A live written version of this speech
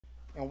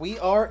We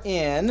are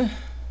in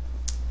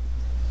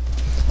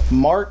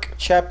Mark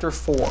chapter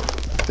 4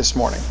 this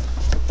morning.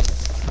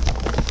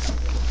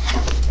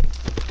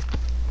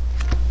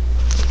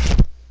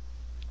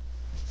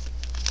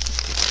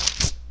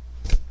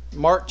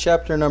 Mark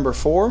chapter number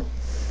 4.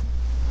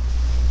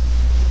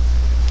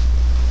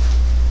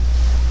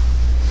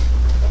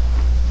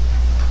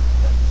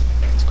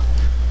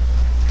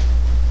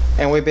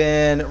 And we've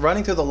been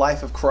running through the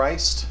life of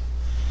Christ.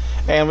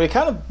 And we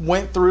kind of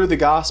went through the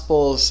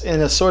Gospels in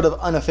a sort of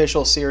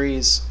unofficial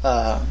series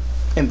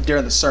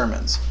during the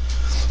sermons.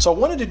 So I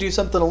wanted to do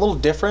something a little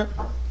different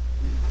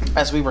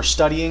as we were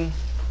studying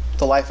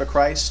the life of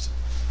Christ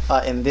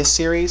in this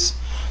series.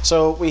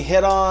 So we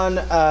hit on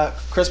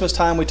Christmas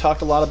time. We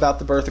talked a lot about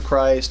the birth of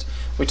Christ.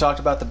 We talked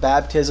about the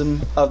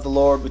baptism of the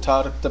Lord. We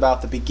talked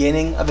about the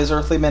beginning of his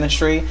earthly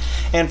ministry.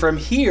 And from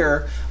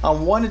here, I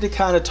wanted to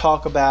kind of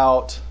talk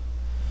about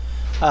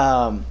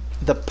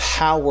the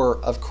power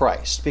of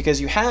Christ,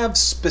 because you have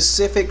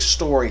specific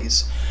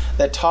stories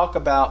that talk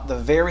about the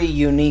very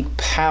unique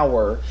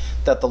power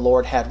that the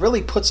Lord had.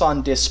 Really puts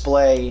on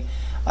display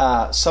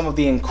some of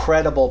the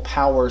incredible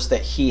powers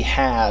that he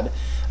had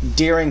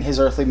during his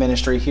earthly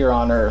ministry here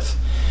on earth.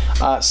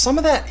 Some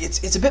of that,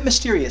 it's a bit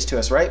mysterious to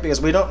us, right? Because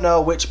we don't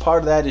know which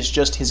part of that is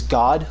just his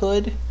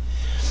godhood.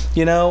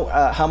 You know,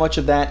 how much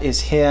of that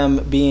is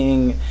him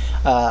being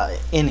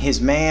in his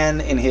man,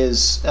 in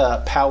his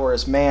power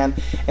as man.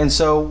 And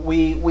so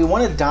we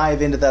want to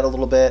dive into that a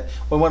little bit.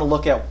 We want to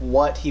look at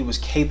what he was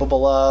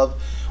capable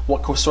of,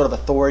 what sort of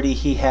authority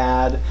he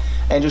had,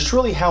 and just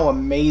truly how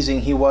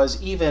amazing he was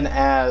even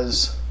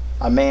as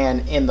a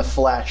man in the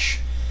flesh,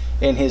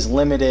 in his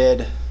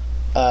limited,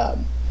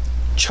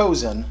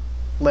 chosen,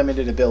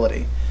 limited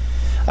ability.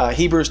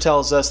 Hebrews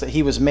tells us that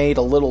he was made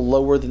a little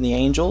lower than the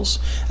angels.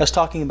 That's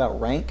talking about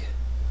rank.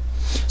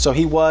 So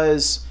he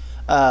was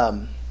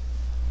part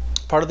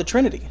of the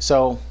Trinity.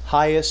 So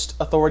highest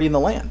authority in the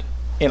land,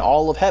 in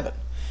all of heaven.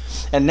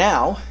 And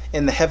now,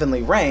 in the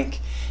heavenly rank,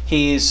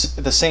 he's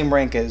the same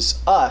rank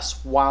as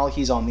us while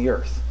he's on the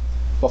earth,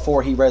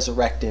 before he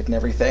resurrected and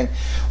everything.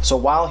 So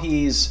while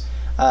he's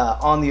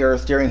on the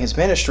earth during his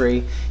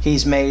ministry,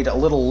 he's made a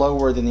little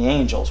lower than the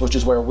angels, which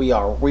is where we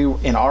are. We,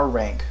 in our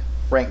rank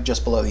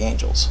just below the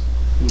angels,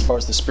 as far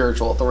as the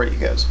spiritual authority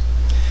goes.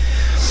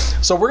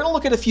 So we're going to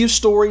look at a few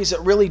stories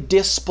that really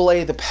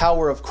display the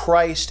power of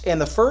Christ.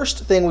 And the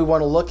first thing we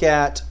want to look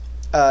at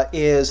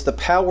is the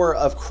power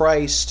of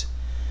Christ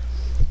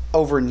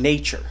over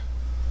nature.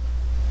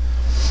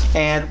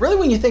 And really,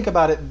 when you think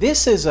about it,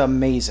 this is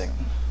amazing.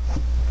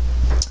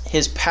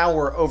 His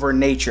power over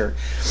nature.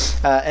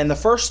 And the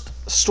first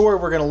story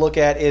we're going to look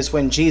at is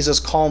when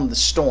Jesus calmed the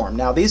storm.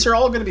 Now, these are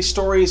all going to be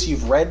stories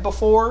you've read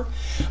before,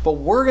 but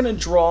we're going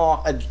to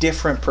draw a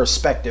different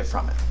perspective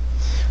from it.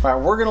 All right,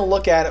 we're going to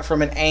look at it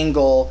from an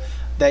angle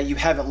that you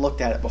haven't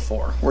looked at it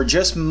before. We're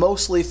just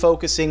mostly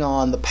focusing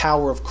on the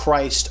power of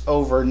Christ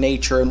over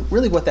nature and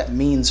really what that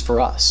means for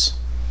us.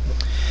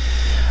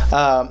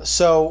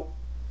 So,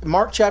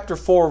 Mark chapter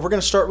 4, we're going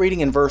to start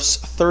reading in verse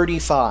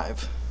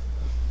 35.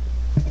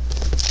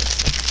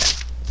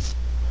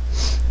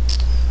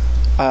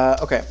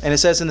 And it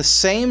says, "In the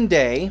same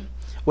day,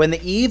 when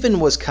the even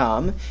was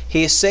come,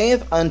 he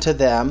saith unto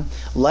them,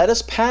 Let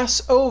us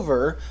pass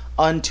over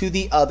unto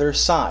the other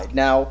side."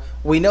 Now,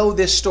 we know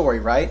this story,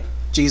 right?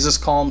 Jesus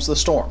calms the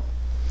storm.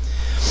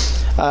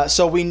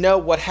 So we know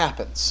what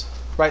happens,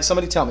 right?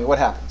 Somebody tell me what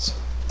happens.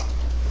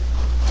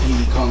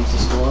 He calms the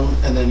storm,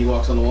 and then he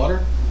walks on the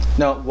water?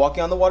 No,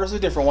 walking on the water is a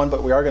different one,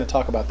 but we are going to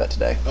talk about that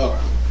today. All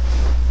right.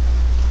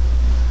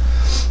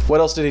 What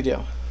else did he do?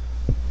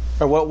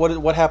 Or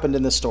what happened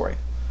in this story?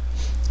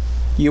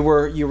 You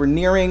were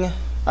nearing.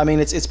 I mean,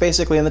 it's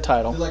basically in the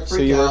title. They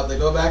freak out. They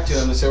go back to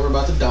him. They say, "We're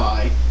about to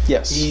die."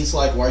 Yes. He's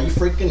like, "Why are you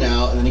freaking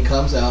out?" And then he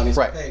comes out and he's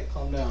right. like, "Hey,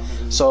 calm down."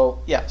 So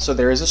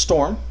there is a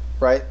storm,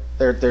 right?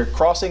 They're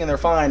crossing and they're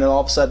fine, and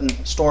all of a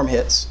sudden, storm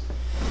hits,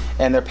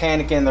 and they're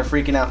panicking, they're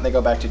freaking out, and they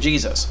go back to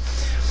Jesus.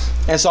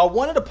 And so I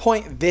wanted to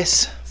point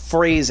this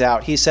phrase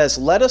out. He says,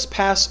 "Let us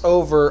pass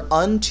over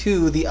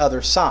unto the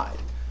other side."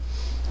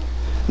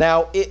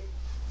 Now,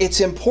 it's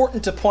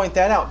important to point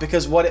that out,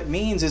 because what it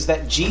means is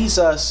that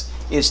Jesus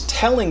is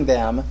telling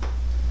them,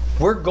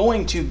 we're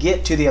going to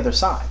get to the other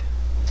side,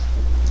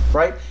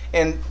 right?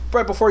 And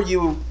right before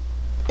you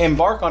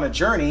embark on a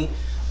journey,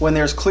 when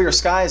there's clear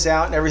skies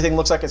out and everything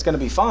looks like it's going to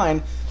be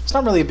fine, it's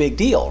not really a big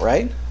deal,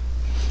 right?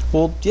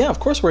 Well, yeah, of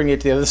course we're going to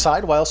get to the other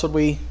side. Why else would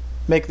we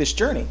make this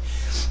journey?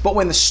 But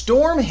when the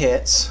storm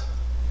hits,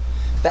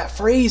 that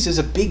phrase is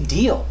a big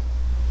deal,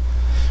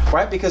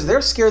 right? Because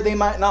they're scared they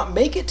might not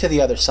make it to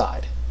the other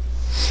side.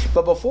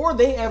 But before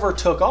they ever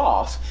took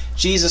off,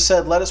 Jesus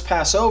said, "Let us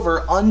pass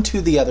over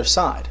unto the other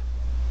side."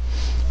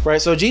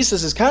 Right? So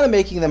Jesus is kind of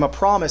making them a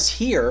promise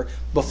here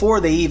before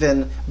they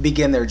even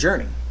begin their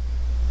journey.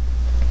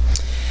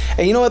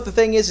 And you know what the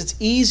thing is? It's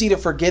easy to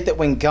forget that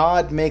when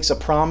God makes a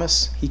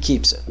promise, he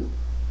keeps it.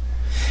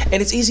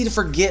 And it's easy to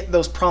forget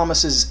those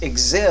promises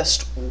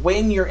exist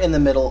when you're in the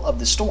middle of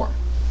the storm.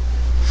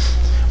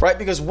 Right?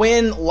 Because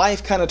when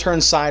life kind of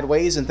turns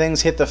sideways and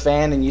things hit the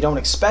fan and you don't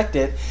expect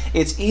it,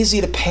 it's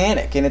easy to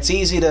panic, and it's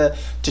easy to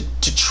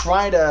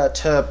try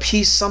to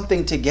piece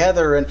something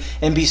together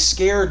and be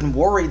scared and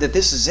worried that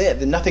this is it,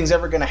 that nothing's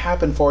ever going to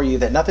happen for you,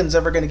 that nothing's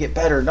ever going to get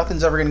better,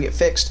 nothing's ever going to get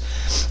fixed.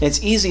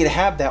 It's easy to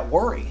have that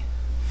worry.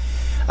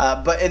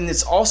 And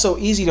it's also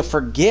easy to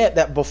forget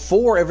that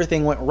before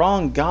everything went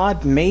wrong,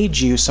 God made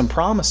you some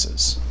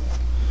promises.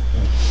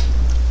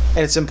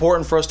 And it's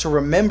important for us to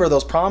remember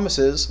those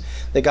promises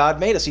that God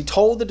made us. He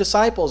told the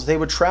disciples they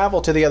would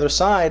travel to the other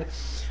side,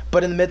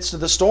 but in the midst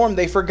of the storm,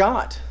 they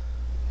forgot.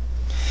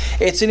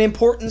 It's an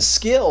important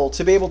skill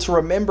to be able to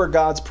remember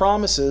God's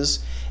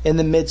promises in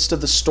the midst of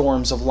the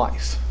storms of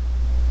life.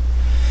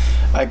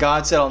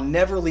 God said, I'll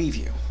never leave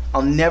you.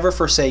 I'll never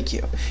forsake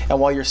you. And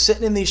while you're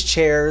sitting in these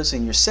chairs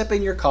and you're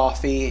sipping your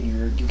coffee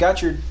and you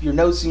got your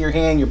notes in your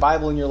hand, your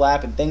Bible in your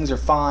lap, and things are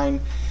fine,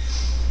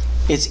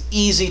 it's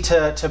easy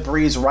to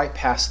breeze right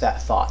past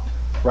that thought,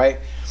 right?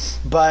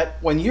 But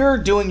when you're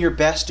doing your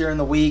best during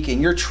the week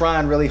and you're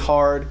trying really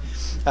hard,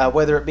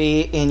 whether it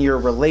be in your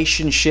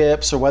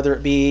relationships or whether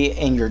it be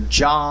in your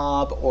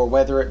job or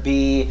whether it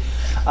be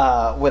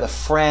with a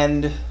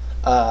friend,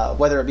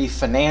 whether it be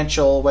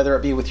financial, whether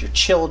it be with your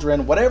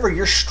children, whatever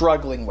you're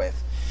struggling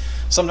with.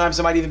 Sometimes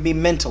it might even be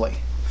mentally.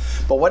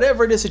 But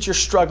whatever it is that you're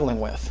struggling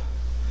with,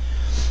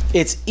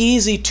 it's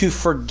easy to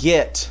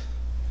forget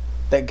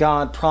that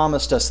God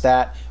promised us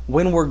that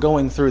when we're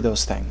going through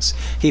those things.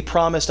 He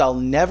promised, I'll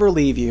never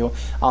leave you,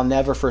 I'll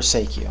never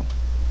forsake you.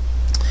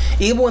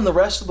 Even when the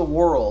rest of the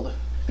world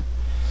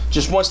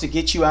just wants to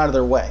get you out of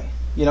their way.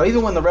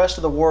 Even when the rest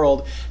of the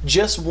world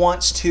just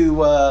wants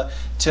to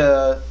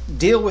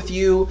deal with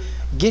you,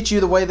 get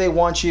you the way they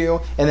want you,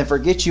 and then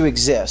forget you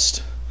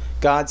exist.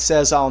 God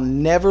says, I'll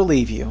never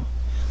leave you,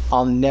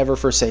 I'll never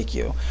forsake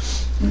you.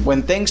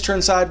 When things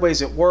turn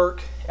sideways at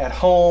work, at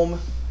home,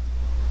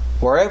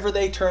 wherever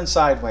they turn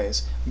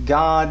sideways,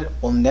 God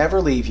will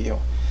never leave you.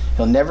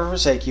 He'll never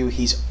forsake you.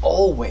 He's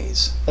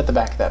always at the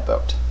back of that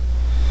boat.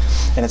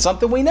 And it's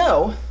something we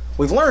know.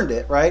 We've learned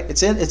it, right?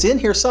 It's in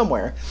here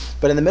somewhere.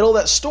 But in the middle of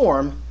that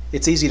storm,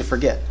 it's easy to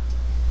forget.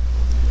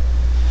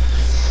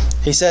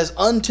 He says,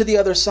 unto the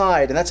other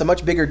side, and that's a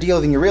much bigger deal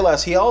than you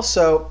realize. It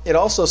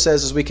also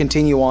says, as we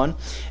continue on,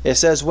 it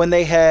says, when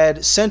they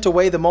had sent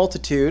away the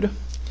multitude,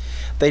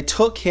 they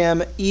took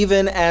him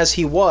even as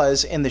he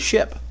was in the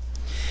ship.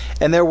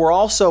 And there were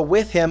also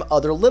with him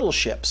other little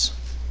ships.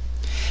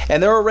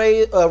 And there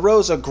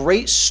arose a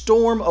great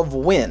storm of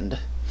wind,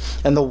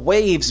 and the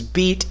waves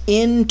beat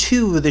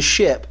into the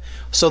ship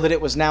so that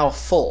it was now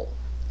full.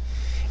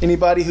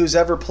 Anybody who's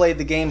ever played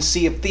the game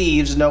Sea of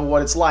Thieves know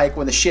what it's like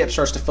when the ship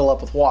starts to fill up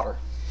with water,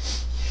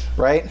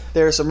 right?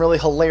 There are some really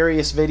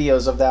hilarious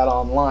videos of that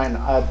online.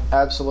 I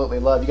absolutely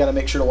love. You got to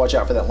make sure to watch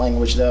out for that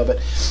language though, but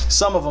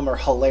some of them are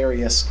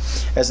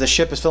hilarious. As the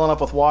ship is filling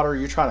up with water,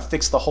 you're trying to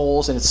fix the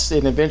holes,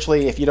 and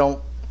eventually, if you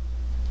don't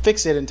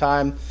fix it in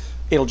time,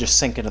 it'll just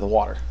sink into the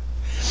water.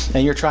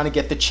 And you're trying to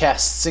get the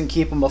chests and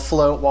keep them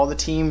afloat while the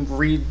team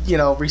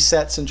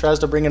resets and tries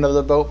to bring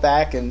another boat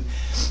back, and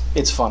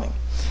it's funny.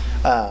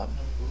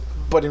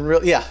 But in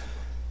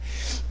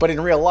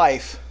real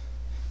life,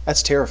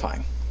 that's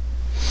terrifying.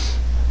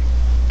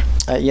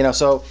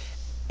 So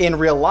in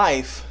real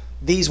life,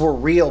 these were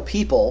real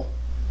people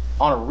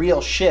on a real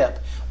ship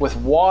with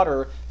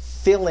water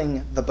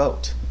filling the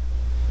boat.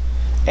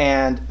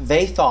 And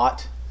they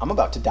thought, I'm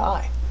about to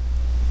die.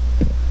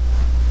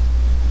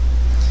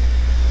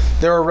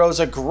 There arose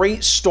a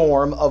great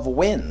storm of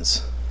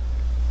winds.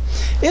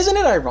 Isn't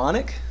it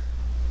ironic?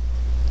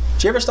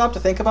 Did you ever stop to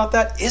think about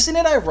that? Isn't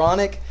it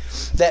ironic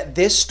that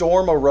this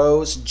storm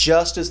arose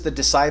just as the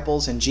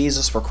disciples and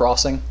Jesus were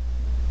crossing?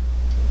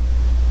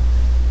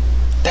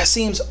 That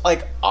seems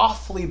like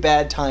awfully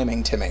bad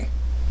timing to me.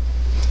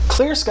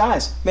 Clear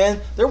skies.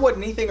 Man, there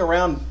wasn't anything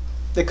around.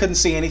 They couldn't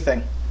see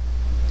anything.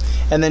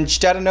 And then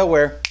just out of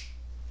nowhere,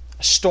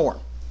 a storm.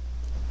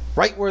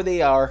 Right where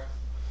they are,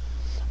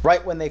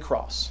 right when they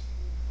cross.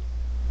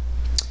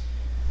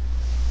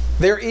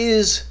 There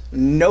is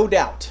no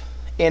doubt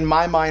in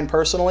my mind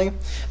personally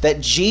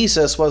that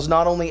Jesus was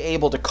not only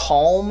able to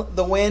calm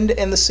the wind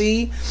and the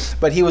sea,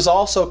 but he was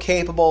also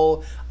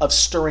capable of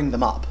stirring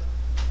them up.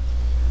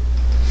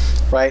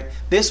 Right?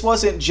 This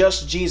wasn't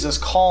just Jesus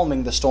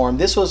calming the storm.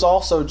 This was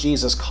also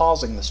Jesus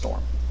causing the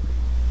storm.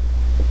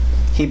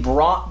 He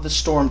brought the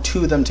storm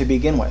to them to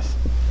begin with.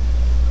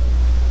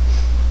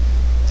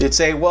 You'd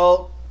say,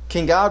 well,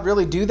 can God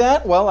really do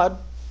that? Well, I'd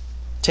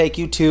take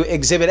you to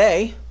Exhibit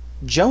A,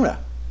 Jonah.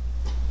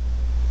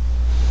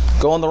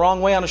 Going the wrong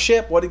way on a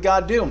ship, what did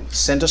God do?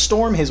 Send a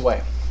storm his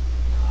way.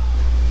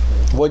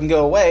 Wouldn't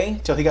go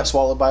away till he got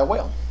swallowed by a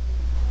whale.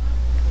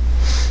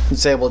 You'd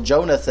say, well,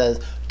 Jonah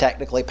says,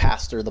 technically,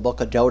 Pastor, the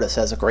book of Jonah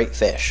says a great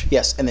fish.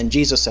 Yes, and then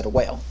Jesus said a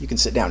whale. You can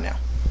sit down now.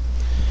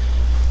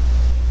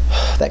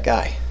 That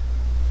guy.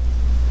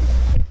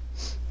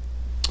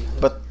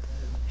 But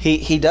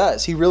he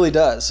does. He really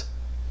does.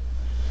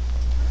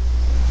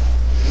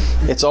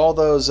 It's all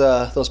those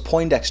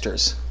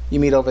Poindexters you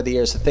meet over the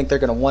years that think they're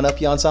going to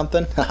one-up you on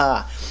something.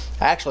 Haha,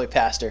 Actually,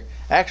 pastor,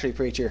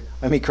 preacher,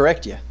 let me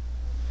correct you.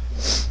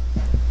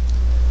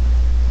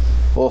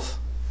 Oof,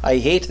 I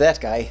hate that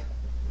guy.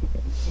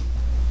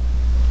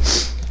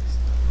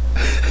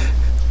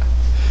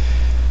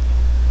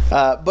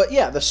 But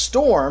yeah, the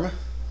storm,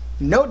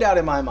 no doubt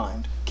in my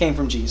mind, came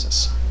from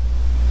Jesus.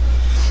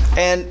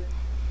 And,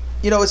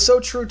 it's so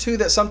true too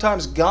that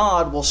sometimes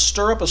God will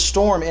stir up a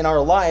storm in our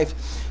life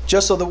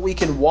just so that we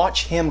can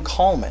watch Him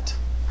calm it.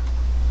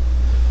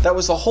 That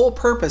was the whole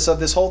purpose of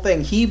this whole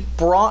thing. He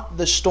brought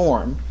the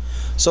storm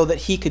so that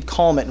He could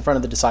calm it in front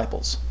of the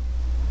disciples.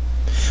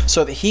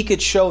 So that He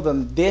could show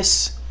them,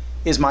 this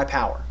is my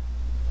power.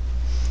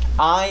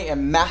 I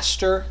am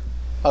master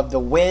of the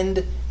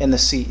wind and the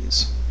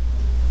seas.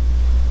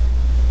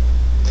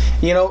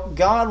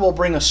 God will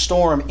bring a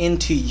storm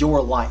into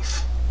your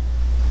life.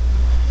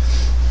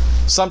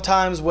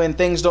 Sometimes when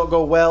things don't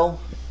go well,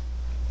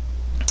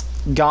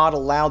 God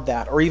allowed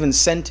that or even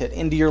sent it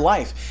into your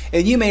life.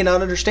 And you may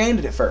not understand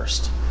it at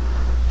first.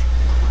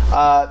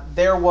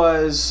 There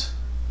was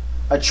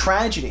a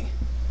tragedy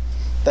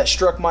that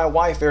struck my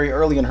wife very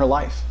early in her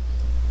life.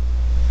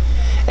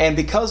 And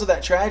because of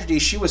that tragedy,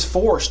 she was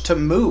forced to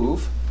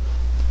move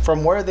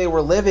from where they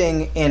were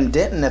living in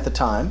Denton at the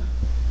time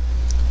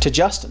to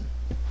Justin.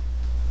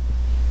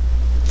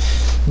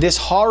 This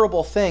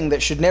horrible thing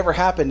that should never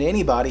happen to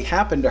anybody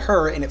happened to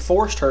her, and it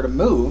forced her to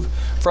move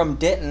from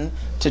Denton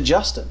to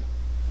Justin,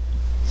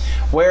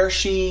 where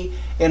she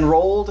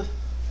enrolled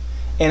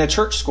in a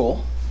church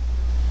school,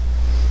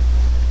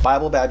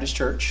 Bible Baptist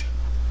Church,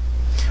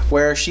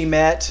 where she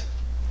met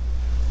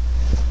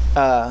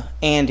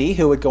Andy,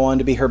 who would go on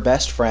to be her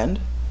best friend,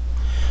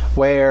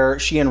 where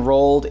she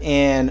enrolled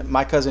in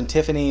my cousin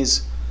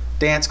Tiffany's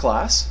dance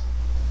class,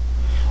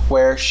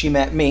 where she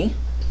met me,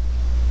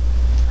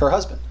 her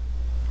husband.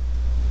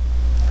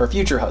 Her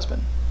future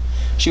husband.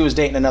 She was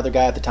dating another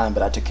guy at the time,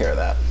 but I took care of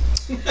that.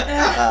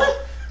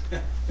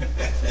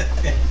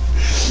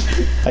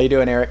 How you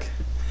doing, Eric?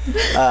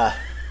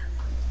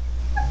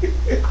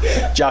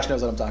 Josh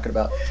knows what I'm talking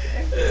about.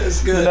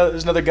 It's good.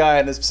 There's another guy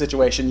in this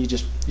situation. You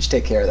just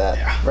take care of that,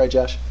 yeah. Right,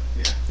 Josh?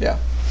 Yeah.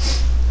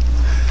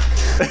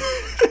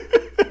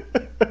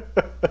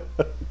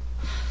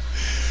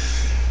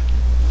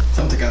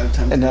 Something out of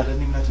time. I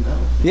didn't even have to know.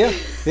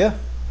 Yeah.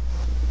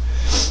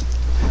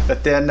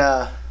 But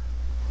then,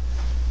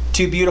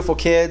 2 beautiful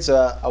kids,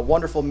 a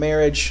wonderful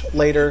marriage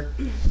later,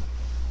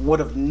 would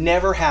have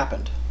never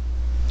happened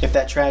if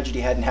that tragedy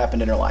hadn't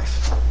happened in her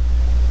life.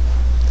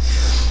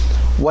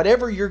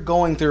 Whatever you're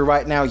going through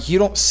right now, you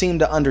don't seem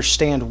to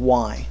understand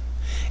why.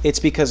 It's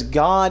because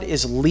God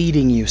is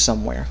leading you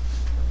somewhere.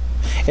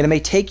 And it may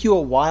take you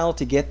a while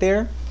to get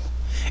there.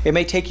 It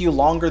may take you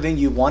longer than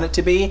you want it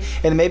to be.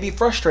 And it may be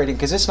frustrating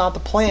because it's not the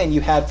plan you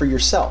had for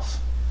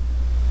yourself.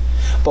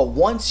 But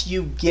once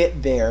you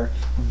get there,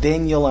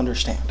 then you'll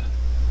understand.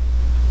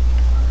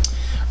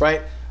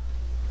 Right?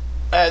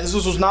 This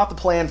was not the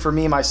plan for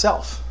me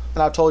myself.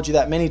 And I've told you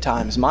that many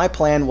times. My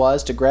plan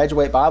was to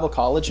graduate Bible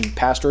college and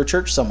pastor a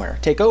church somewhere.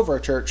 Take over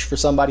a church for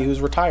somebody who's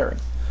retiring.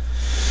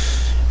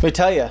 Let me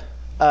tell you,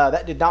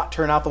 that did not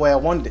turn out the way I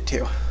wanted it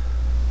to.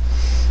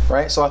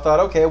 Right? So I thought,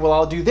 okay, well,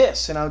 I'll do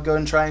this. And I would go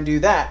and try and do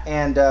that.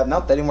 And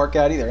nope, that didn't work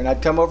out either. And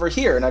I'd come over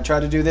here and I'd try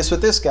to do this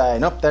with this guy.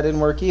 Nope, that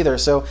didn't work either.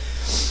 So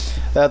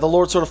the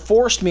Lord sort of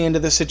forced me into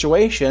this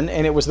situation,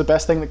 and it was the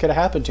best thing that could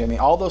have happened to me.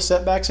 All those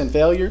setbacks and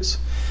failures,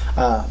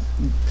 having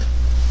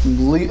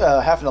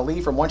to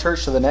leave from one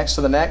church to the next,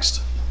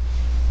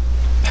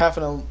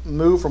 having to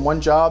move from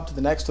one job to the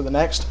next,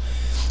 was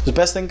the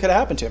best thing that could have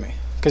happened to me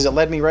because it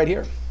led me right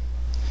here.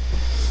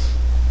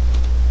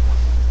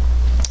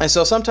 And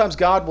so sometimes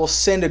God will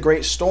send a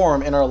great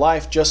storm in our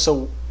life just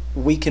so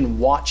we can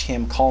watch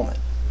Him calm it.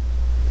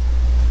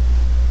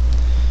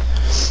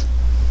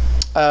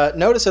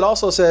 Notice it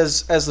also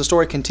says, as the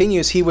story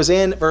continues, he was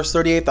in, verse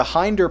 38, the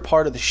hinder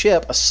part of the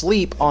ship,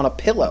 asleep on a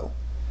pillow.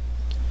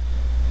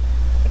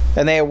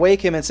 And they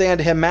awake him and say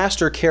unto him,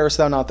 Master, carest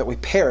thou not that we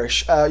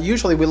perish?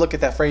 Usually we look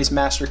at that phrase,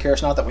 Master,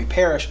 carest not that we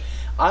perish.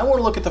 I want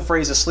to look at the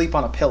phrase, asleep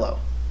on a pillow.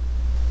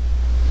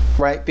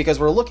 Right? Because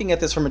we're looking at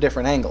this from a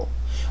different angle.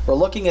 We're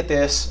looking at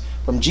this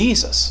from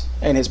Jesus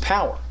and His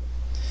power.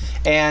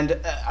 And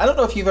I don't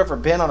know if you've ever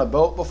been on a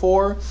boat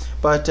before,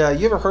 but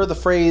you ever heard the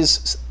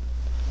phrase,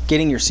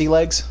 getting your sea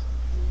legs?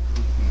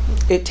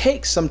 It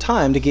takes some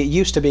time to get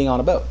used to being on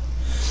a boat,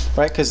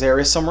 right? Because there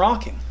is some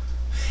rocking.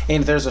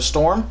 And if there's a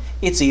storm,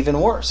 it's even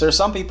worse. There are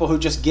some people who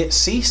just get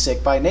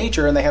seasick by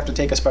nature and they have to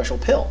take a special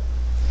pill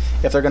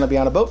if they're going to be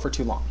on a boat for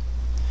too long.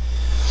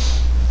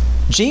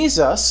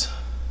 Jesus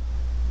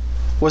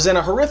was in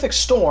a horrific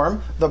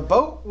storm. The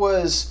boat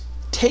was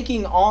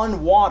taking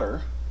on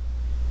water,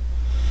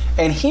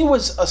 and he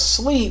was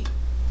asleep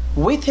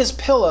with his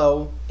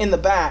pillow in the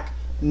back,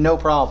 no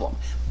problem.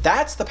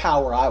 That's the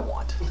power I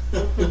want.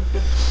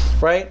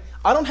 Right?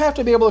 I don't have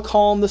to be able to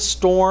calm the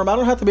storm. I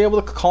don't have to be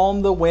able to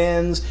calm the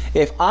winds.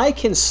 If I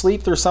can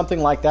sleep through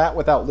something like that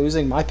without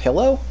losing my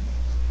pillow,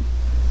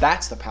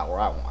 that's the power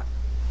I want.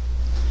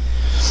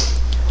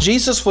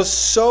 Jesus was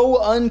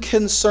so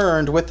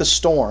unconcerned with the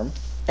storm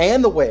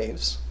and the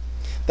waves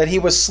that he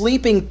was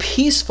sleeping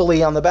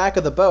peacefully on the back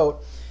of the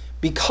boat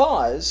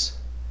because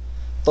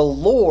the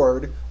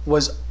Lord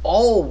was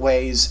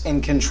always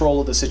in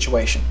control of the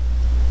situation.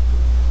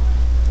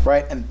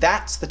 Right? And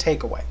that's the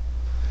takeaway.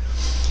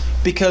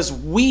 Because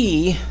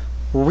we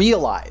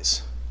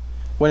realize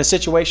when a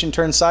situation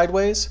turns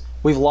sideways,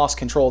 we've lost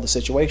control of the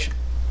situation.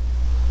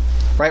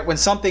 Right? When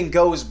something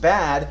goes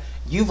bad,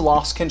 you've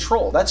lost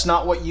control. That's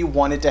not what you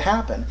wanted to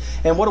happen.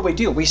 And what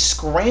do? We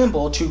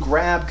scramble to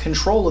grab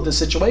control of the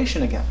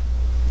situation again.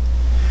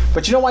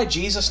 But you know why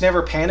Jesus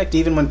never panicked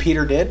even when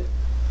Peter did?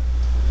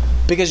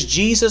 Because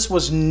Jesus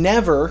was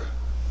never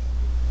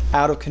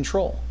out of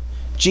control.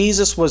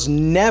 Jesus was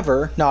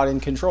never not in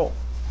control.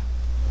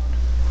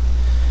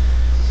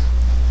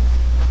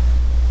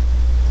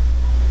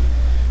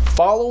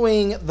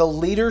 Following the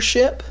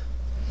leadership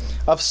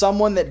of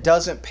someone that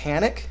doesn't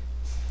panic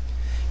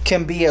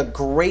can be a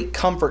great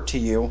comfort to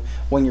you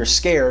when you're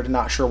scared and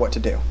not sure what to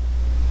do.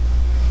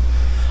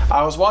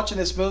 I was watching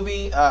this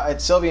movie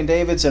at Sylvia and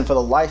David's, and for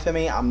the life of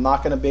me, I'm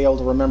not going to be able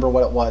to remember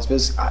what it was.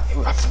 Because I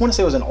want to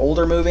say it was an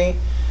older movie,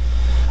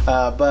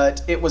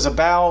 but it was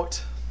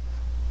about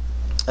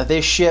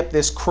this ship,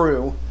 this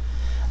crew.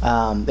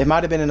 They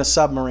might have been in a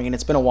submarine.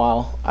 It's been a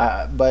while.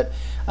 But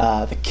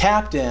the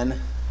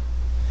captain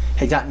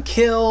had gotten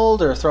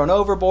killed or thrown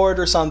overboard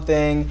or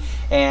something,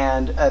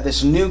 and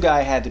this new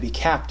guy had to be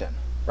captain.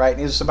 Right?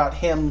 And it was about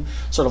him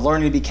sort of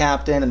learning to be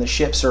captain and the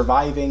ship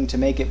surviving to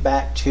make it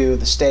back to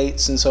the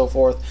States and so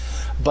forth.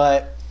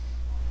 But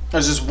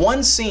there's this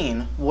one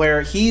scene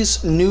where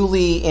he's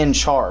newly in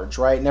charge,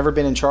 right? Never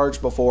been in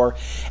charge before.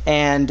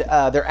 And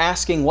they're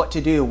asking what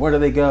to do. Where do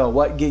they go?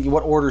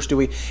 What orders do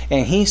we?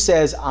 And he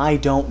says, "I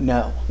don't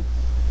know,"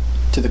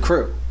 to the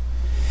crew.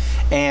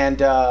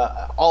 And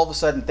all of a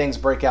sudden things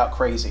break out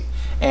crazy.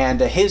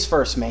 And his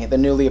first mate, the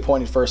newly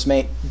appointed first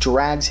mate,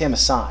 drags him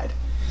aside.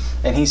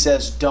 And he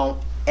says, "Don't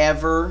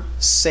ever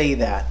say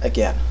that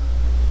again.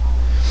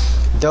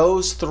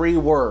 Those 3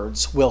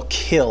 words will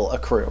kill a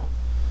crew.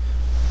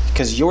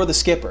 Because you're the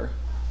skipper,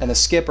 and the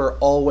skipper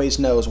always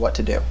knows what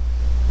to do.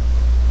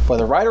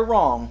 Whether right or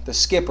wrong, the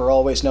skipper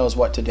always knows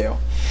what to do."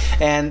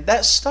 And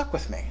that stuck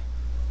with me.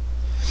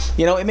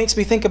 You know, it makes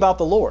me think about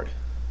the Lord.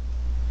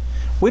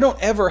 We don't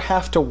ever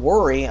have to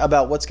worry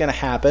about what's going to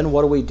happen,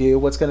 what do we do,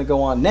 what's going to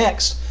go on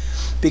next,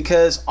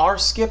 because our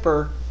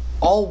skipper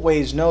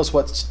always knows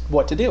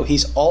what to do.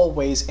 He's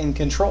always in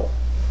control.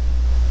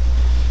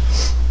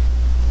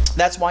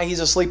 That's why he's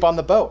asleep on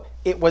the boat.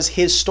 It was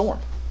his storm.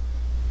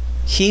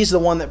 He's the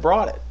one that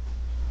brought it.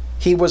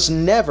 He was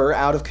never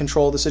out of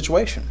control of the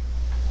situation.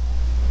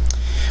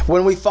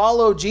 When we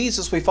follow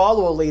Jesus, we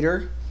follow a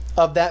leader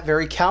of that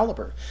very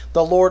caliber.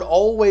 The Lord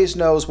always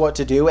knows what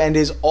to do and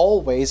is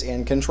always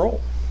in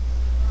control.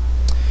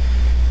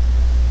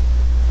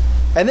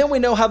 And then we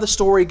know how the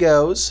story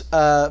goes.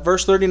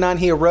 Verse 39,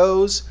 he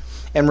arose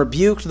and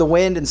rebuked the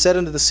wind and said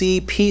unto the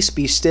sea, "Peace,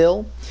 be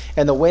still."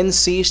 And the wind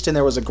ceased, and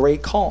there was a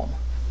great calm.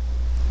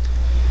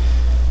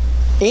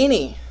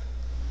 Any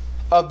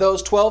of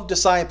those 12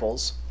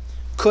 disciples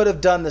could have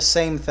done the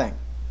same thing.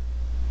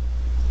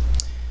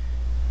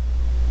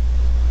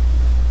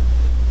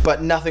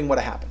 But nothing would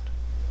have happened.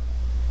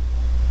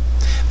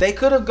 They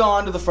could have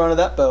gone to the front of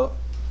that boat.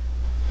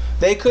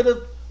 They could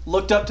have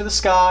looked up to the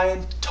sky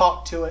and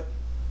talked to it.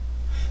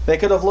 They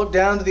could have looked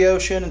down to the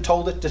ocean and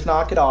told it to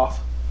knock it off.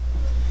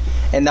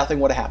 And nothing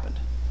would have happened.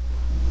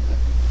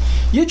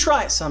 You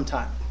try it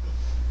sometime.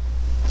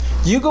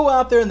 You go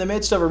out there in the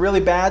midst of a really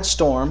bad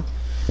storm,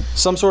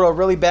 some sort of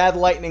really bad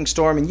lightning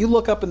storm, and you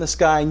look up in the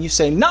sky and you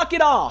say, "Knock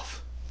it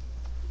off."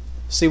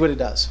 See what it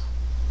does.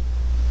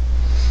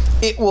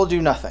 It will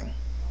do nothing.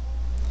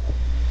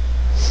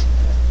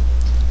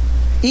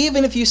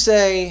 Even if you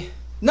say,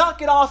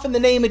 "Knock it off in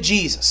the name of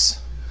Jesus,"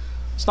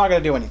 it's not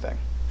going to do anything.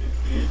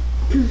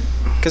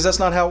 Because that's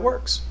not how it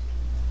works.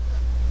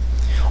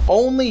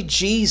 Only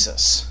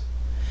Jesus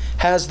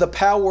has the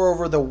power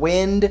over the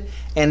wind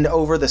and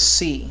over the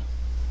sea.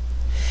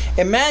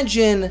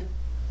 Imagine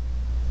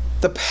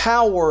the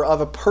power of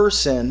a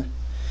person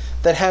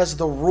that has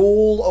the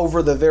rule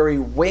over the very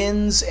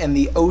winds and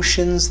the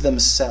oceans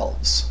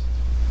themselves.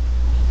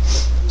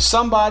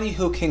 Somebody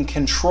who can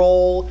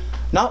control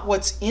not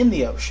what's in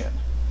the ocean,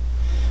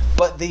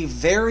 but the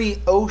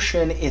very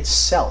ocean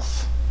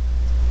itself.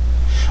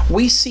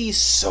 We see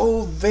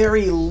so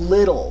very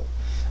little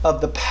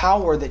of the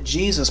power that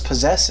Jesus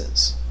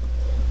possesses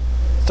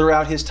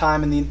throughout his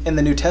time in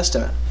the New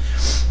Testament.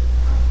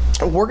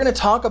 We're going to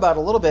talk about a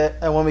little bit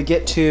when we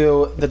get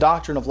to the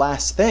doctrine of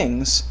last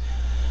things,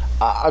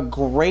 a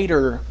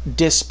greater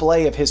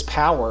display of his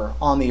power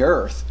on the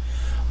earth.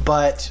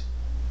 But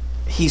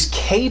he's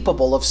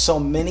capable of so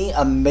many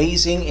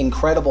amazing,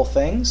 incredible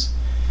things,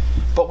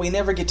 but we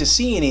never get to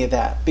see any of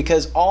that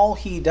because all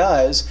he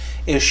does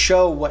is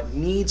show what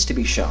needs to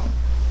be shown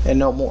and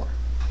no more.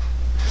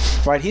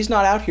 Right? He's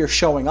not out here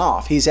showing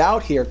off. He's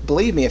out here,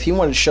 believe me, if he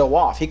wanted to show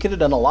off, he could have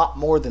done a lot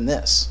more than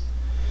this.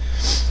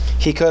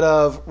 He could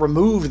have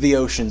removed the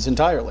oceans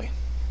entirely.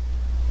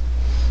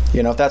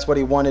 If that's what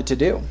he wanted to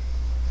do.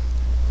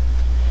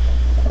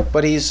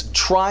 But he's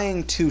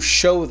trying to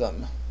show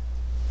them,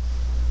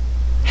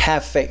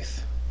 have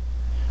faith.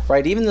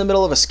 Right? Even in the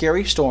middle of a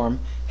scary storm,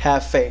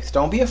 have faith.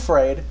 Don't be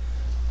afraid.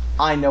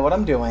 I know what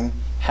I'm doing.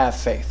 Have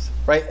faith.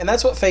 Right? And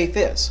that's what faith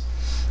is.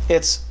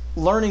 It's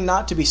learning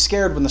not to be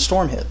scared when the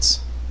storm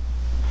hits.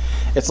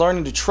 It's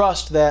learning to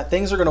trust that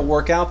things are going to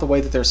work out the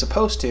way that they're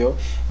supposed to,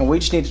 and we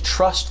just need to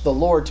trust the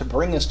Lord to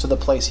bring us to the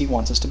place He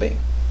wants us to be.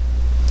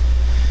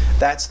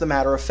 That's the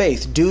matter of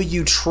faith. Do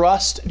you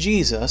trust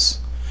Jesus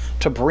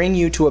to bring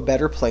you to a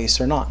better place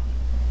or not?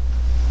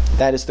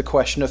 That is the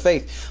question of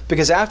faith.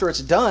 Because after it's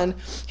done,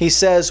 He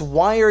says,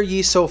 "Why are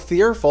ye so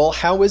fearful?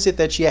 How is it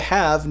that ye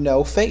have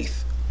no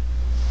faith?"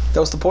 That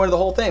was the point of the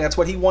whole thing. That's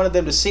what He wanted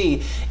them to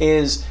see,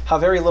 is how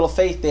very little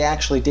faith they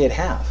actually did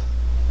have.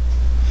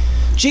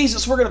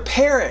 Jesus, we're going to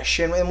perish.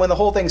 And when the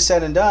whole thing's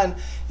said and done,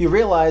 you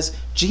realize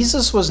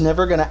Jesus was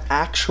never going to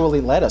actually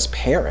let us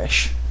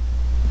perish.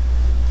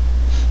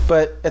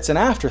 But it's an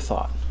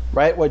afterthought,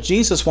 right? What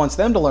Jesus wants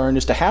them to learn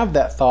is to have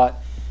that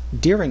thought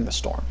during the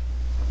storm,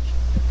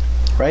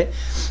 right?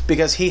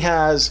 Because He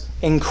has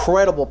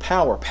incredible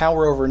power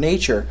over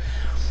nature.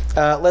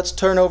 Let's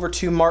turn over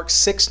to Mark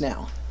 6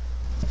 now.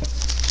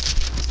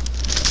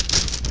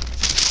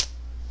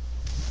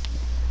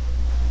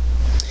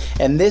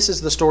 And this is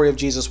the story of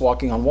Jesus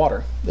walking on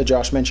water that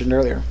Josh mentioned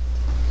earlier.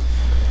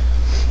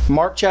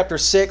 Mark chapter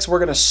 6, we're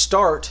going to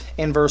start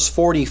in verse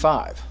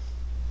 45.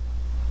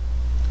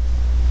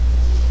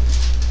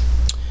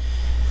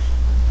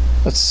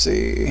 Let's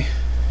see.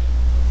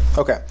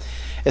 Okay.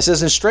 It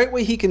says, "And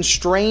straightway He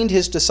constrained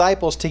His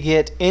disciples to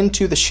get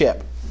into the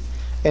ship,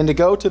 and to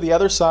go to the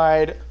other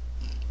side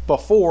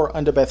before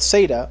unto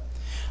Bethsaida,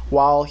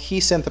 while He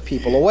sent the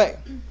people away.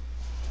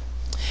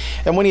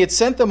 And when He had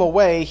sent them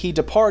away, He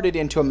departed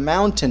into a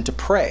mountain to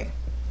pray.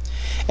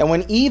 And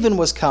when even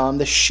was come,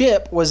 the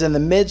ship was in the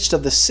midst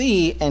of the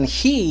sea, and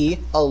He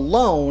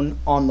alone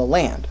on the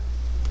land."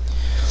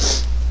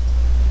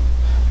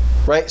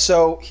 Right?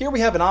 So here we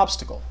have an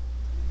obstacle.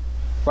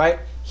 Right?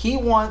 He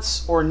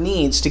wants or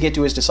needs to get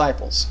to His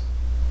disciples.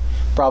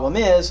 Problem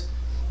is,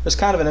 there's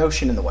kind of an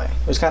ocean in the way.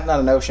 There's kind of, not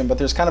an ocean, but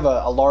there's kind of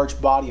a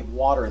large body of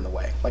water in the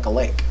way, like a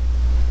lake.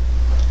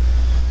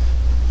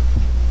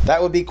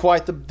 That would be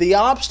quite the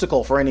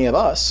obstacle for any of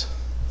us.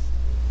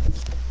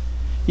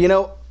 You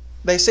know,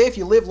 they say if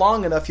you live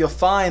long enough, you'll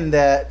find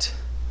that,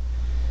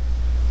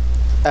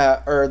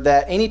 or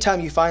that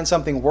anytime you find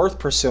something worth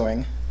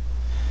pursuing,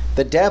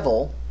 the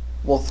devil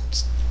will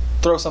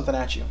throw something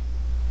at you.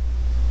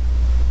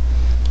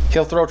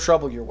 He'll throw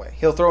trouble your way.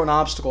 He'll throw an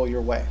obstacle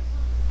your way.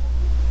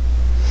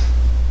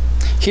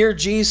 Here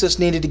Jesus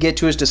needed to get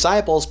to His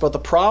disciples, but the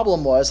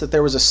problem was that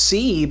there was a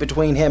sea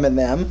between Him and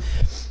them,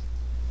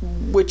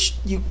 which,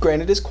 you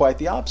granted, is quite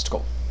the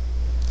obstacle.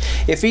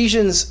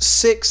 Ephesians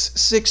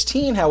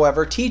 6:16,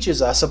 however,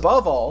 teaches us,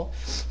 above all,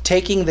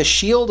 taking the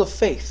shield of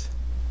faith,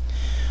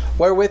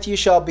 wherewith you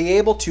shall be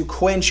able to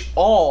quench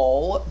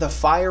all the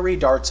fiery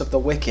darts of the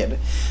wicked.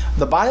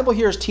 The Bible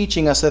here is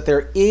teaching us that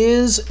there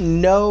is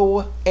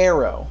no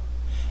arrow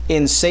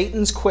in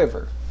Satan's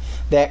quiver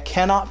that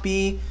cannot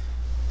be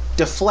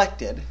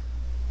deflected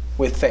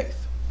with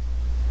faith.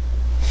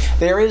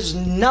 There is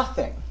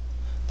nothing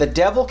the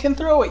devil can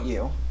throw at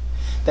you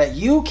that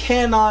you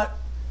cannot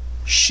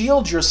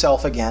shield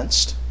yourself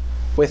against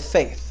with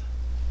faith.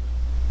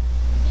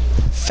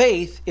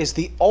 Faith is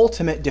the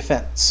ultimate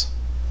defense.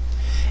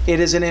 It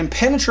is an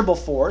impenetrable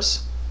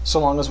force so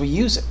long as we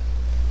use it.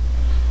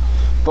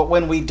 But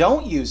when we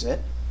don't use it,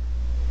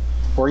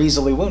 we're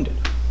easily wounded.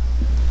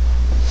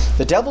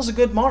 The devil's a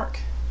good mark.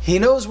 He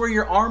knows where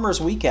your armor's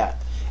weak at,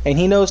 and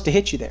he knows to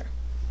hit you there.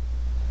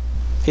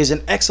 He's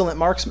an excellent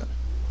marksman.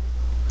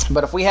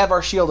 But if we have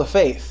our shield of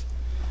faith,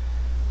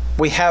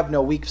 we have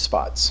no weak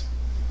spots.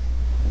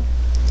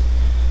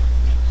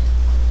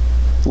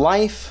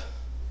 Life,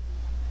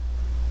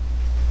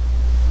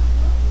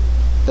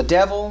 the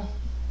devil,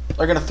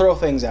 are going to throw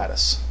things at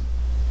us.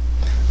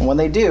 And when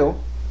they do,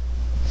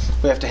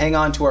 we have to hang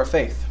on to our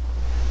faith.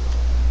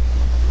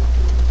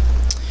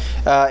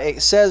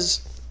 It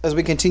says, as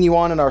we continue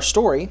on in our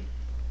story,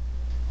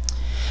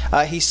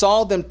 He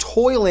saw them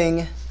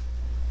toiling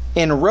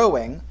in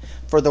rowing,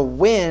 for the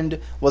wind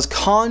was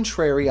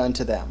contrary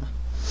unto them.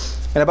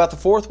 And about the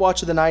fourth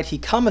watch of the night He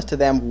cometh to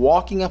them,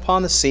 walking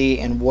upon the sea,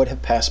 and would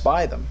have passed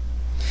by them.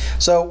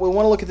 So we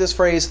want to look at this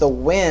phrase, the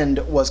wind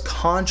was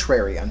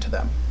contrary unto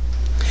them.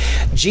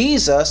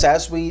 Jesus,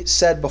 as we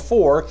said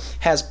before,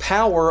 has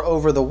power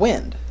over the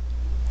wind.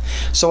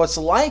 So it's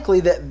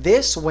likely that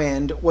this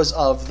wind was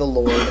of the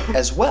Lord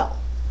as well.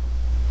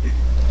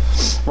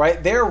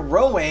 Right? They're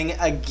rowing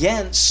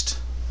against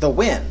the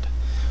wind.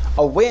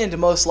 A wind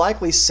most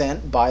likely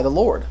sent by the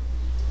Lord.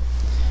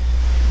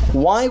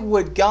 Why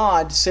would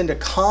God send a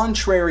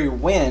contrary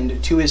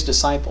wind to His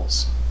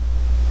disciples?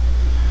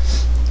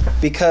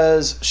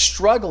 Because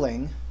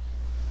struggling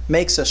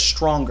makes us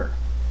stronger.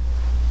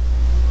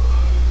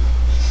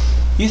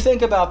 You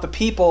think about the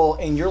people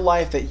in your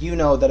life that you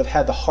know that have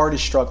had the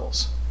hardest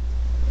struggles.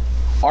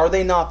 Are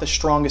they not the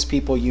strongest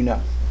people you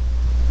know?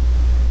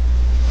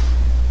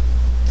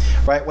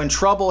 right? When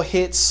trouble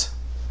hits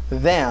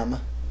them,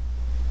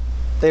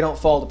 they don't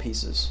fall to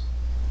pieces,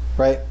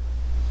 right?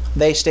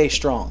 They stay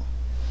strong.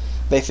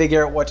 They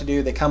figure out what to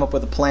do. They come up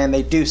with a plan.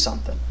 They do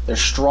something. They're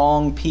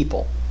strong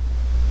people,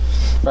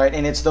 right?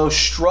 And it's those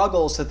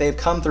struggles that they've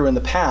come through in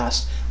the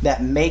past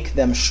that make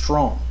them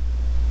strong.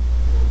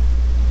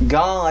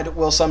 God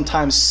will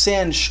sometimes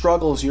send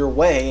struggles your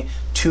way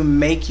to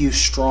make you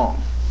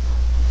strong.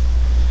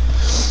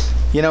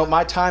 You know,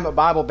 my time at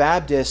Bible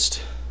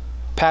Baptist,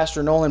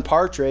 Pastor Nolan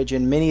Partridge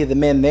and many of the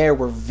men there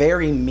were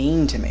very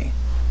mean to me.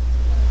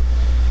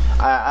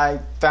 I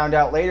found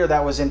out later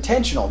that was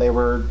intentional. They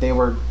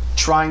were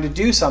trying to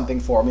do something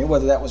for me.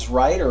 Whether that was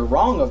right or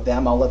wrong of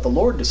them, I'll let the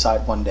Lord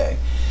decide one day.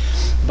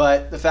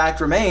 But the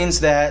fact remains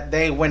that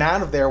they went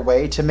out of their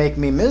way to make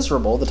me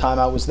miserable the time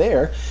I was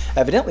there,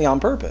 evidently on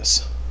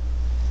purpose.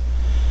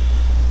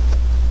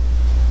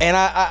 And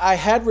I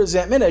had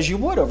resentment, as you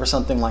would, over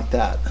something like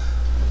that.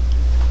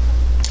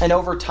 And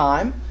over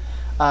time,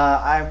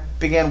 I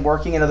began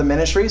working in other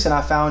ministries, and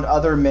I found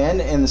other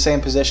men in the same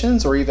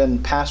positions, or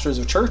even pastors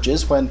of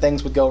churches, when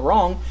things would go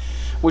wrong,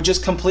 would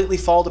just completely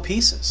fall to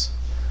pieces.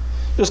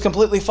 Just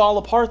completely fall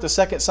apart the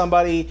second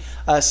somebody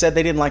said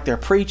they didn't like their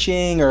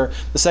preaching, or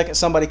the second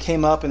somebody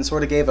came up and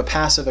sort of gave a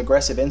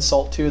passive-aggressive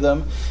insult to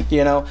them.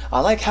 You know,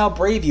 I like how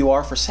brave you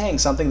are for saying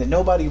something that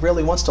nobody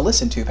really wants to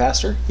listen to,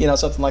 Pastor. You know,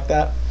 something like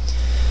that.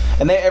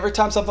 And every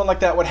time something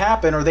like that would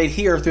happen, or they'd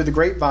hear through the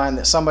grapevine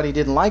that somebody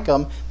didn't like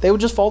them, they would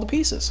just fall to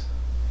pieces.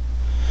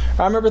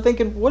 I remember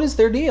thinking, what is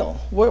their deal?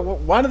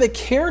 Why do they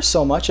care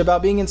so much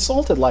about being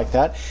insulted like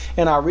that?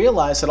 And I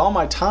realized that all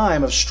my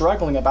time of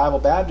struggling at Bible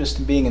Baptist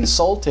and being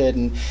insulted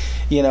and,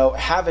 you know,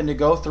 having to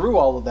go through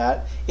all of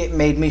that, it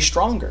made me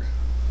stronger.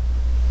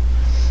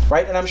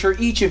 Right? And I'm sure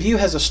each of you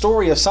has a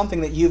story of something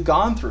that you've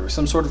gone through,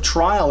 some sort of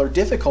trial or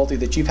difficulty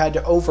that you've had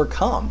to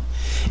overcome.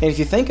 And if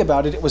you think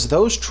about it, it was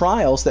those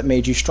trials that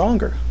made you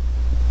stronger.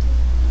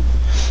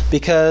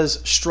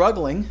 Because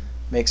struggling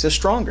makes us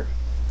stronger.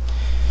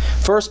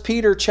 1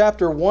 Peter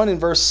chapter 1 and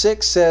verse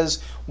 6 says,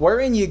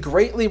 "Wherein ye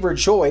greatly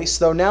rejoice,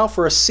 though now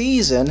for a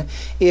season,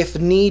 if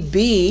need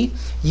be,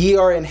 ye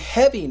are in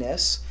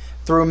heaviness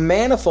through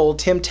manifold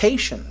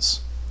temptations,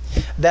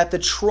 that the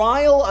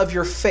trial of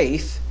your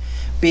faith,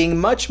 being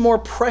much more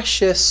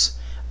precious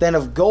than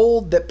of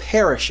gold that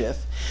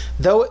perisheth,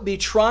 though it be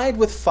tried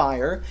with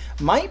fire,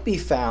 might be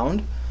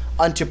found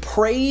unto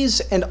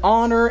praise and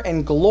honor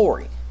and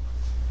glory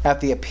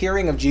at the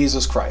appearing of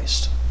Jesus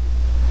Christ."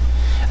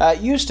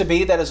 It used to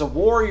be that as a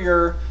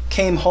warrior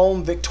came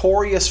home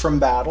victorious from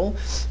battle,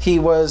 he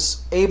was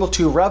able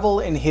to revel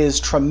in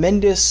his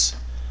tremendous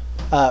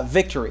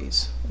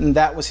victories, and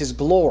that was his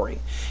glory.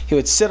 He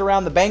would sit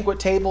around the banquet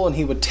table and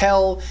he would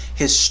tell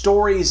his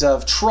stories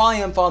of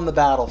triumph on the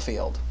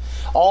battlefield,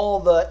 all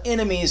the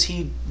enemies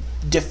he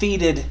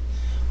defeated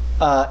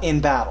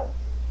in battle.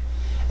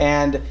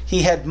 And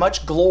he had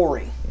much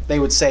glory, they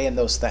would say, in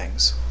those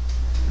things.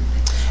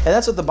 And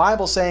that's what the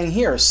Bible's saying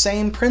here,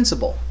 same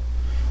principle.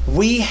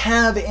 We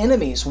have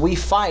enemies we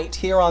fight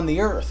here on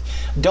the earth.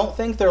 Don't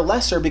think they're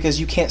lesser because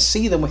you can't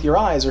see them with your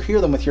eyes or hear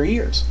them with your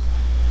ears.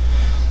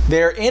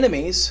 They're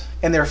enemies,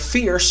 and they're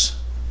fierce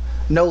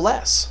no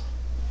less.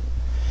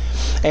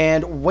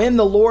 And when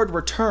the Lord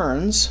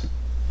returns,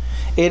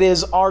 it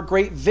is our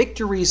great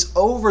victories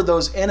over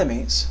those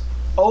enemies,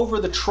 over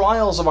the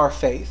trials of our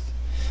faith,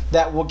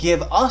 that will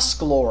give us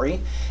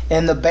glory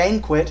in the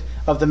banquet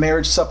of the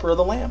marriage supper of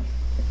the Lamb.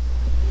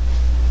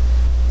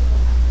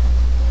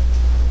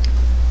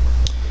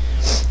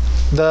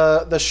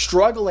 The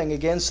struggling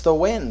against the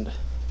wind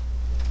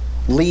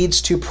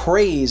leads to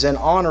praise and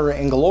honor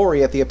and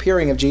glory at the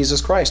appearing of Jesus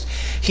Christ.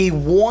 He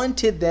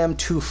wanted them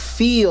to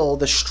feel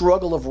the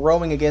struggle of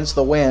rowing against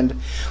the wind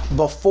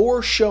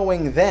before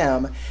showing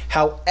them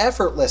how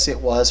effortless it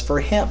was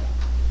for Him.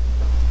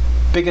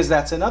 Because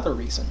that's another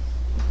reason.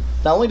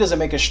 Not only does it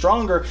make us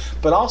stronger,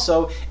 but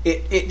also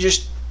it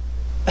just...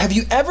 Have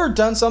you ever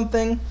done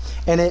something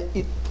and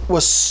it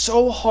was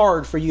so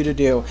hard for you to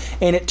do,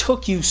 and it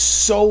took you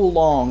so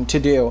long to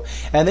do,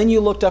 and then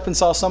you looked up and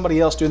saw somebody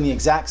else doing the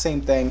exact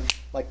same thing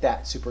like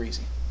that, super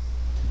easy?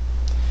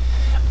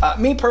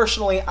 Me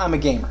personally, I'm a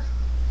gamer,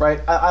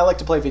 right? I like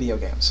to play video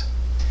games.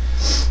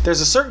 There's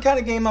a certain kind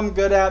of game I'm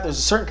good at, there's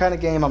a certain kind of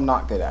game I'm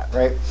not good at,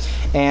 right?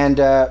 And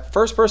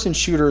first-person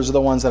shooters are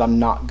the ones that I'm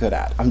not good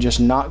at. I'm just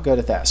not good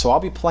at that. So I'll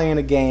be playing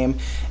a game,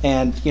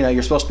 and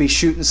you're supposed to be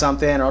shooting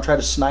something, or I'll try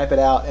to snipe it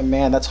out, and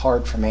man, that's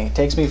hard for me. It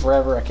takes me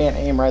forever. I can't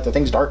aim right. The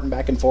thing's darting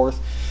back and forth.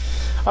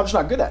 I'm just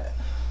not good at it.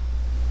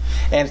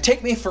 And it'd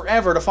take me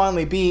forever to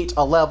finally beat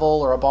a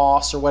level or a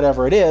boss or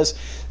whatever it is,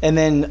 and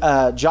then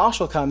Josh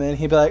will come in,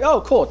 he'd be like,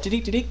 "Oh, cool,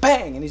 da-deek,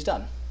 bang," and he's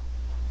done.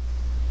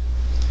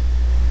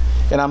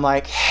 And I'm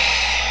like,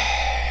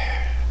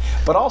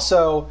 but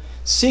also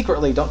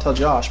secretly, don't tell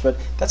Josh, but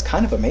that's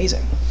kind of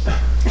amazing.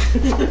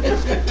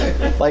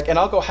 And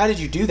I'll go, "How did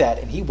you do that?"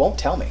 And he won't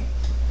tell me.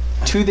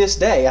 To this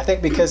day, I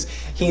think because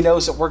he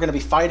knows that we're going to be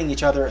fighting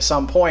each other at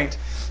some point,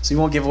 so he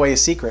won't give away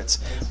his secrets.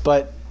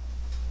 But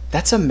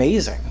that's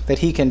amazing that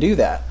he can do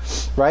that,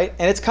 right?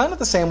 And it's kind of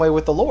the same way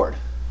with the Lord.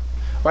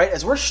 Right?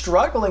 As they're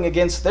struggling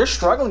against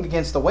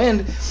the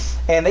wind,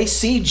 and they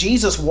see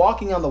Jesus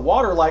walking on the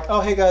water like,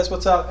 oh, hey guys,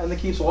 what's up? And he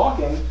keeps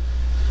walking.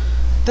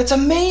 That's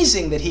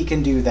amazing that he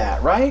can do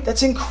that, right?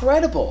 That's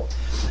incredible.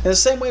 In the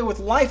same way with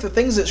life, the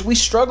things that we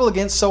struggle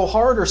against so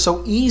hard are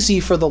so easy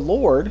for the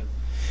Lord,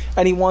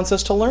 and he wants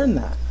us to learn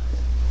that.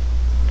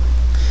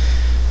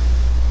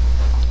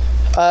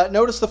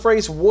 Notice the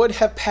phrase would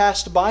have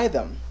passed by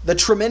them. The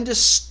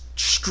tremendous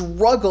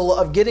struggle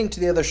of getting to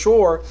the other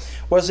shore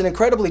was an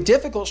incredibly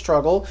difficult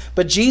struggle,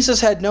 but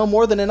Jesus had no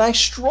more than a nice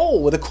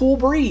stroll with a cool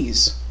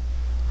breeze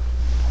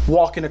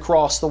walking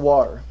across the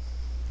water.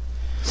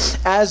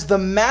 As the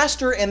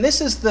master, and this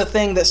is the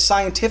thing that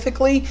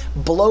scientifically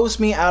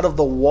blows me out of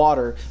the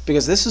water,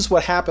 because this is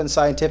what happens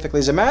scientifically.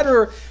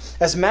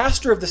 As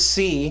master of the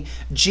sea,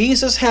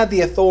 Jesus had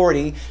the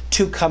authority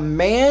to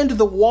command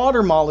the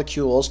water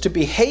molecules to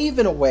behave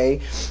in a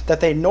way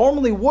that they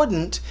normally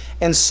wouldn't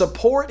and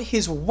support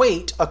his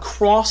weight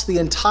across the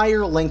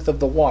entire length of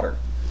the water.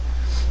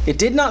 It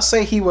did not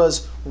say he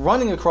was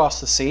running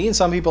across the sea, and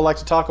some people like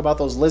to talk about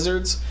those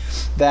lizards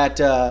that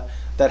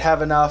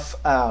have enough,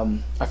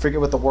 I forget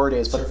what the word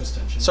is, but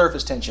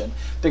surface tension,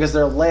 because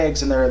their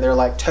legs and their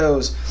like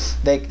toes,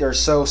 they're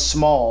so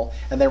small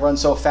and they run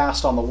so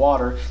fast on the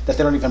water that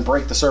they don't even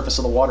break the surface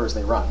of the water as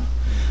they run,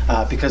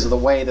 because of the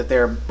way that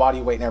their body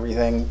weight and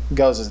everything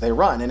goes as they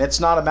run. And it's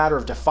not a matter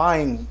of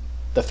defying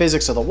the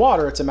physics of the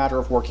water, it's a matter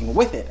of working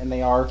with it, and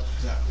they are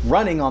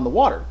running on the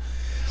water.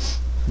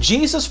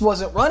 Jesus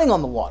wasn't running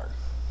on the water.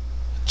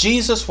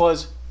 Jesus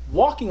was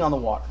walking on the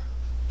water.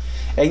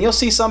 And you'll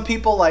see some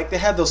people, like, they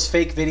have those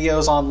fake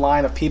videos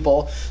online of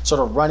people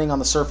sort of running on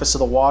the surface of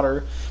the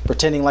water,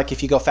 pretending like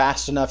if you go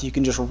fast enough, you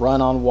can just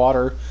run on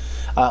water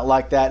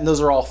like that. And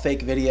those are all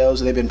fake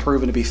videos. They've been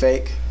proven to be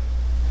fake.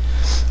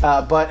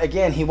 But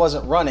again, he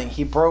wasn't running.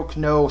 He broke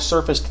no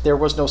surface. There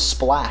was no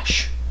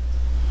splash,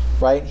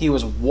 right? He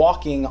was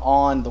walking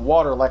on the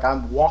water like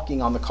I'm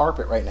walking on the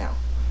carpet right now.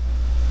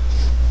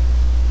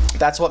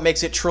 That's what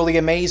makes it truly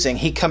amazing.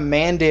 He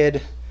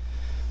commanded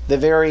the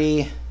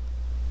very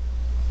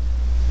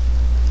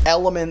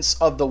elements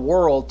of the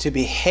world to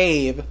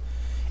behave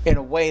in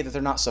a way that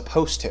they're not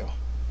supposed to,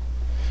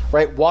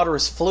 right? Water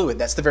is fluid.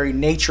 That's the very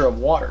nature of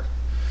water,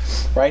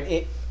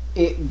 right?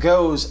 It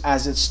goes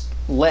as it's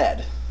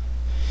led,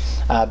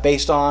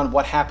 based on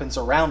what happens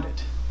around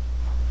it.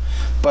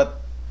 But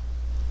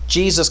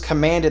Jesus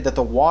commanded that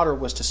the water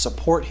was to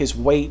support his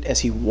weight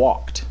as he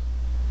walked.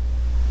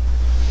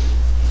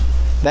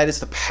 That is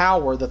the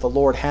power that the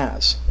Lord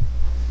has.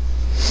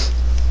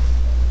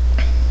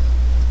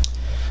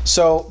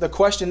 So the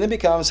question then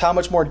becomes, how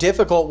much more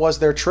difficult was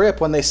their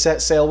trip when they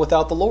set sail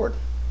without the Lord?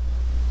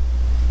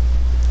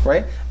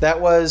 Right?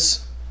 That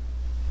was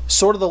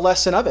sort of the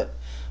lesson of it.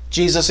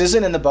 Jesus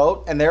isn't in the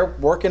boat and they're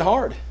working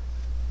hard.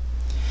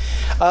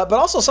 But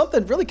also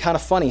something really kind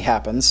of funny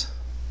happens.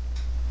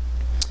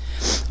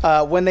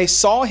 When they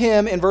saw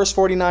him in verse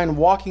 49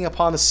 walking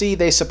upon the sea,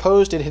 they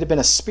supposed it had been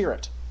a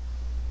spirit,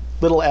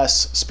 little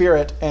s,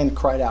 spirit, and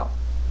cried out,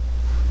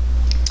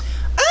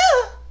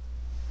 "Ah!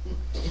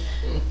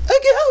 A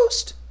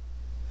ghost!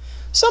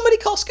 Somebody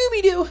call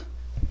Scooby-Doo!"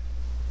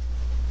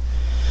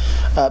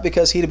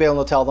 Because he'd be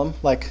able to tell them,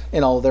 like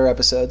in all of their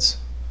episodes,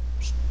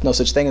 no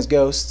such thing as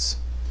ghosts.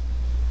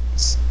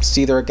 It's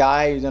either a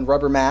guy in a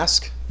rubber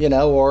mask,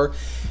 or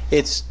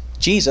it's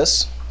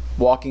Jesus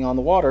walking on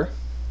the water.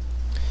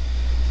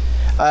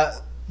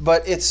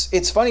 But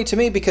it's funny to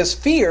me because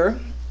fear,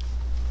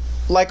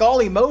 like all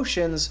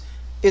emotions,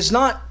 is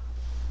not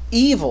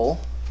evil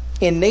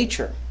in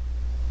nature.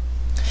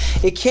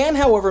 It can,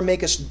 however,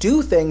 make us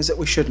do things that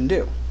we shouldn't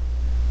do.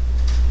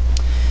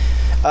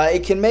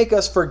 It can make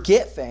us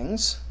forget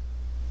things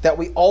that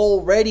we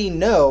already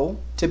know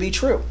to be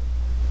true.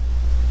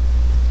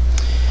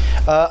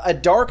 A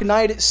dark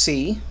night at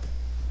sea,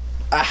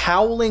 a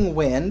howling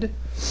wind,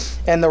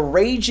 and the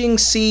raging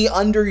sea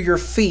under your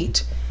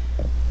feet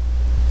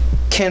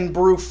can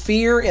brew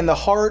fear in the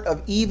heart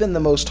of even the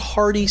most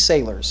hardy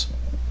sailors.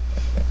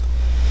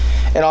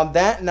 And on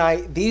that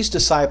night, these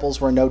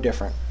disciples were no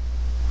different.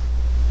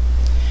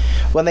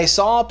 When they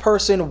saw a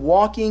person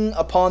walking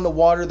upon the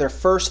water, their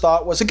first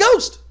thought was a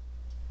ghost,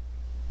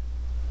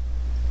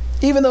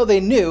 even though they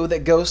knew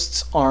that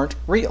ghosts aren't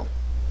real.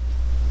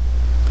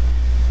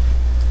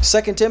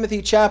 2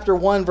 Timothy chapter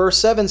 1 verse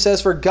 7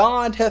 says, "For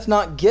God hath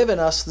not given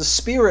us the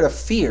spirit of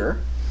fear,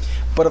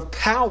 but of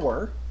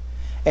power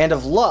and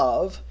of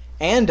love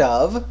and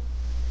of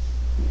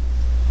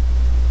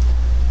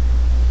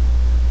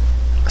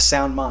a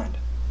sound mind."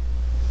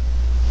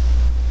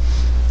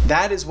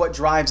 That is what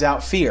drives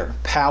out fear.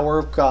 Power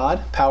of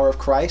God, power of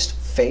Christ,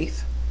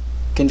 faith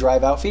can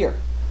drive out fear.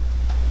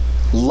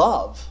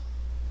 Love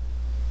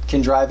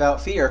can drive out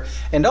fear.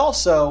 And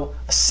also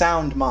a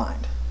sound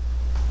mind.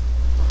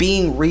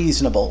 Being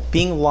reasonable,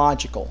 being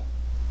logical,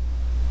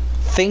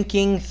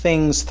 thinking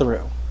things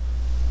through.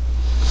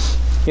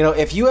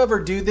 If you ever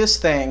do this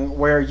thing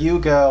where you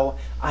go,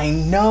 I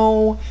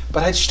know,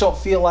 but I just don't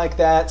feel like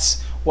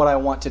that's what I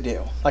want to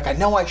do. Like I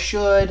know I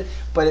should,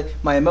 but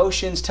my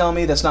emotions tell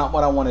me that's not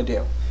what I want to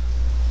do.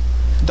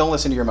 Don't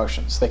listen to your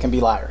emotions. They can be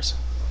liars,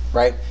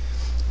 right?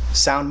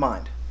 Sound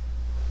mind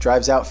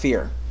drives out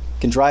fear,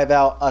 can drive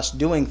out us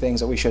doing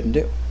things that we shouldn't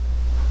do.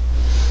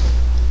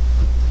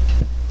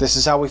 This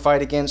is how we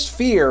fight against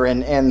fear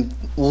and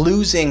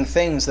losing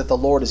things that the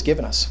Lord has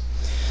given us.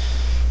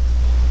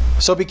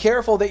 So be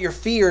careful that your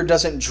fear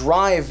doesn't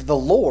drive the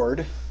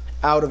Lord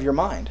out of your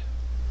mind,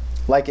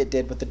 like it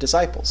did with the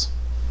disciples.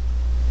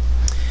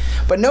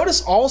 But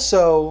notice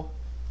also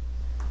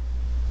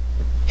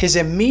his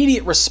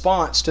immediate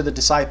response to the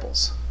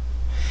disciples.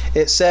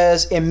 It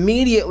says,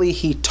 immediately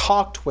he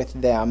talked with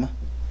them.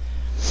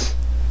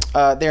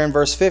 There in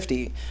verse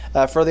 50.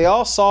 For they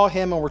all saw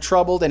him and were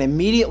troubled, and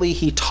immediately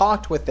he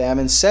talked with them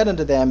and said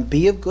unto them,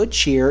 Be of good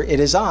cheer, it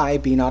is I,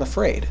 be not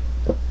afraid.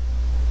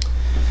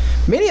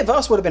 Many of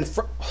us would have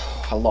been,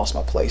 I lost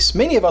my place.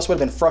 Many of us would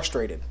have been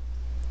frustrated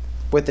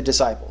with the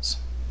disciples.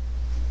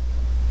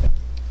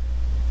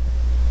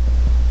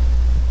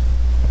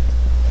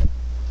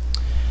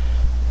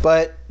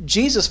 But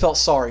Jesus felt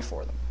sorry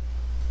for them.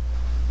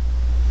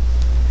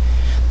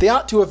 They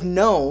ought to have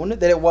known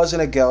that it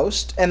wasn't a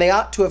ghost, and they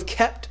ought to have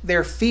kept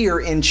their fear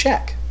in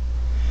check.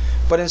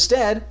 But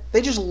instead,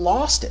 they just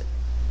lost it.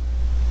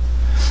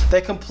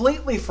 They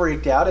completely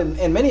freaked out,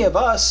 and many of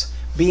us,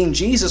 being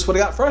Jesus, would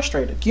have got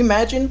frustrated. Can you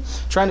imagine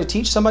trying to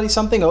teach somebody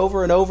something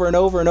over and over and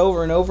over and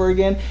over and over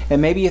again,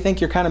 and maybe you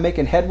think you're kind of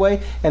making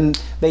headway,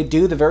 and they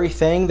do the very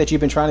thing that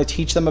you've been trying to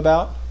teach them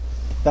about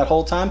that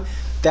whole time?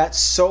 That's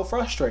so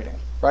frustrating,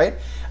 right?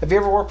 If you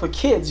ever worked with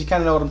kids, you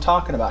kind of know what I'm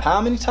talking about.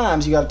 How many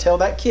times you got to tell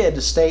that kid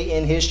to stay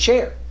in his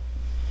chair?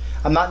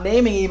 I'm not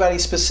naming anybody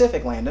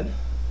specific, Landon.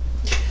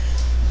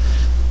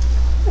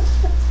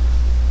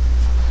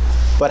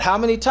 But how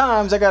many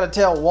times I got to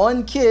tell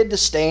one kid to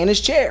stay in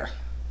his chair?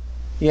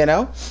 You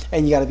know?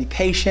 And you got to be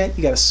patient,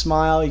 you got to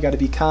smile, you got to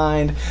be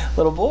kind.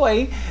 Little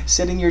boy,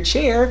 sit in your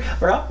chair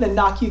or I'm going to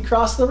knock you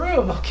across the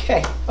room.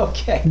 Okay.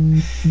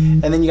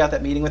 And then you got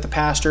that meeting with the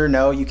pastor.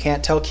 No, you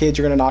can't tell kids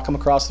you're going to knock them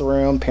across the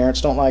room. Parents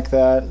don't like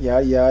that.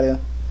 Yada, yada.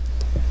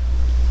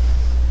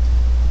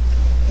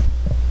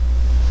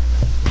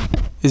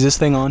 Is this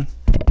thing on?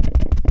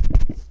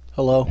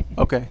 Hello?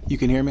 Okay. You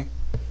can hear me?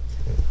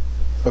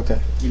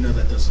 Okay. You know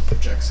that doesn't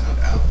project sound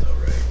out though,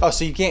 right? Oh,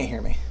 so you can't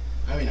hear me?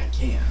 I mean, I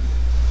can.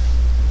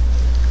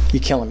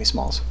 You're killing me,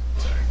 Smalls.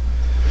 Sorry.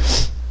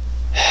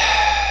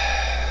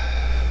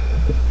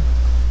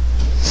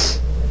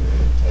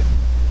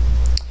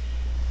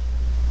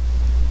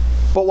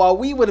 But while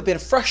we would have been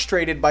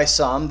frustrated by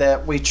some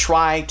that we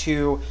try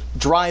to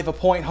drive a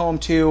point home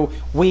to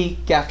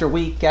week after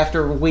week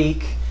after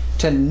week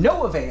to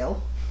no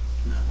avail,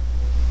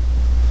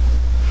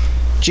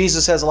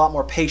 Jesus has a lot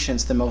more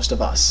patience than most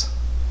of us.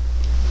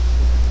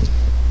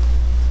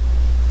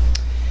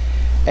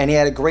 And he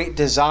had a great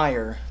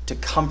desire to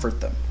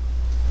comfort them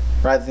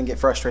rather than get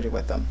frustrated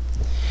with them.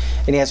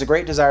 And he has a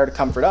great desire to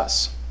comfort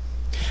us.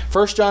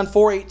 1 John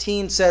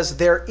 4:18 says,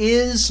 There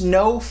is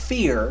no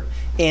fear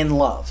in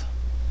love,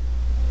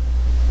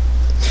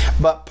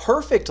 but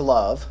perfect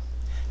love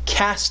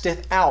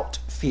casteth out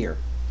fear,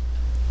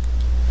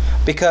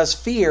 because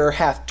fear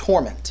hath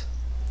torment.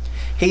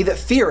 He that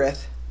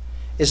feareth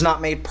is not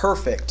made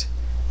perfect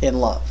in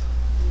love.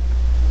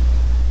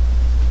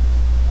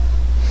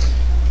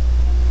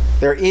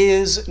 There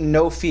is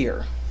no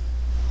fear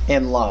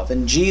in love.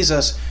 And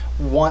Jesus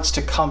wants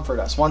to comfort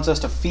us, wants us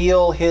to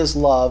feel his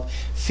love,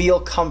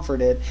 feel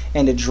comforted,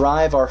 and to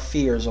drive our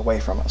fears away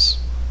from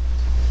us.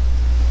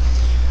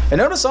 And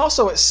notice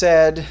also it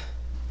said,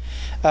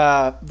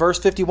 verse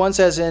 51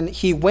 says, And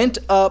he went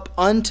up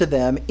unto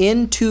them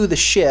into the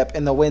ship,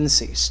 and the wind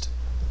ceased.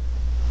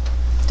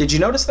 Did you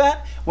notice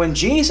that? When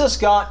Jesus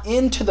got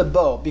into the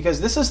boat, because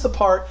this is the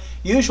part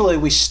usually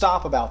we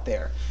stop about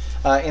there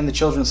in the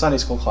children's Sunday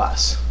school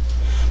class.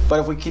 But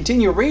if we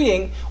continue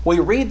reading, we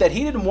read that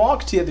he didn't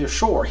walk to the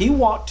shore. He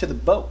walked to the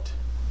boat.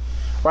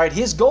 Right?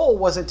 His goal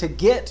wasn't to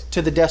get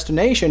to the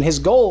destination. His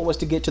goal was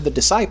to get to the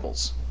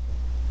disciples.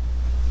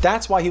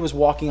 That's why he was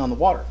walking on the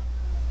water.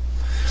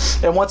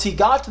 And once he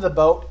got to the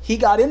boat, he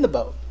got in the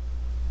boat.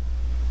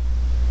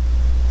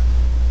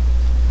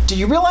 Do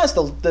you realize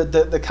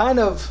the kind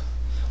of,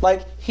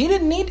 like, he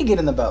didn't need to get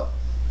in the boat.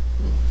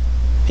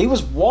 He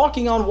was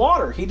walking on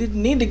water. He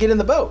didn't need to get in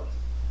the boat.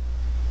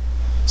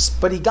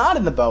 But he got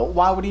in the boat.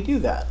 Why would he do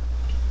that?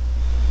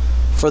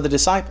 For the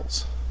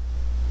disciples.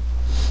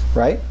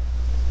 Right?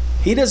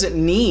 He doesn't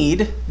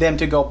need them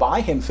to go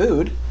buy him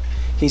food.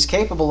 He's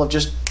capable of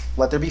just,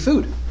 let there be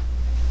food.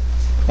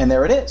 And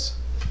there it is.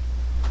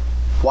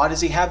 Why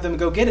does he have them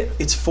go get it?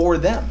 It's for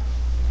them.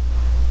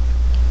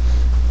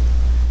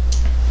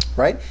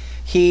 Right?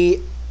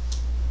 He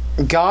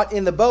got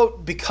in the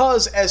boat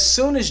because as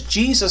soon as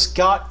Jesus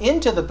got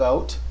into the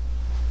boat,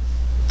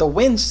 the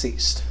wind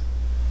ceased.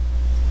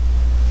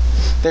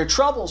 Their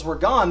troubles were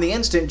gone the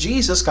instant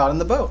Jesus got in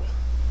the boat.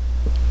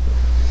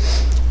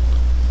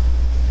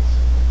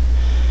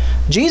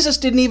 Jesus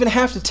didn't even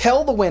have to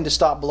tell the wind to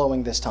stop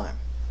blowing this time.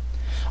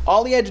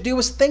 All he had to do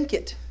was think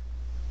it.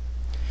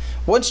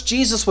 Once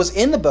Jesus was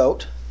in the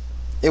boat,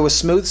 it was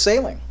smooth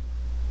sailing.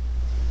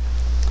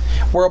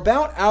 We're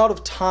about out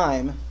of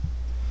time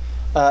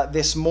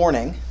this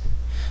morning.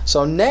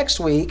 So next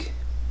week,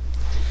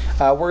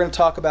 we're going to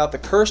talk about the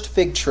cursed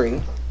fig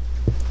tree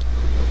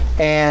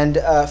and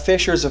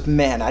fishers of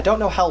men. I don't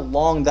know how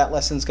long that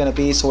lesson's going to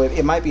be, so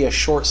it might be a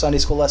short Sunday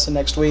school lesson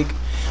next week,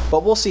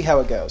 but we'll see how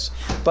it goes.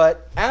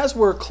 But as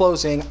we're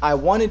closing, I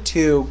wanted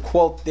to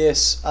quote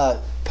this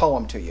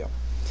poem to you.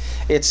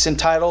 It's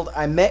entitled,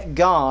 "I Met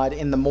God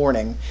in the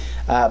Morning,"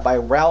 by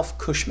Ralph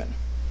Cushman.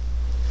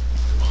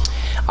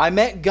 I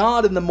met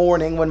God in the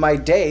morning when my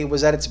day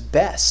was at its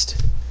best,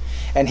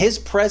 and His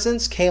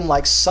presence came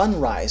like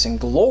sunrise and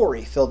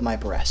glory filled my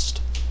breast.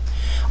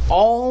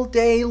 All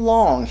day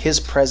long His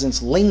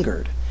presence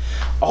lingered.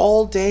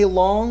 All day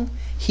long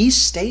He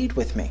stayed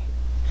with me,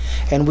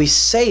 and we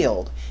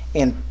sailed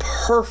in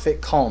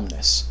perfect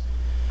calmness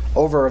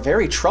over a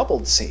very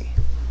troubled sea.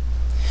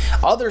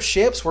 Other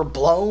ships were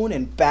blown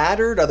and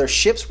battered. Other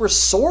ships were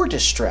sore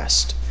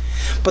distressed.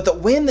 But the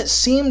wind that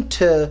seemed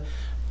to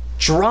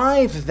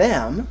drive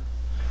them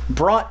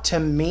brought to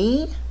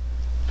me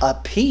a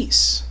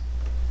peace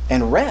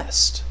and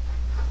rest.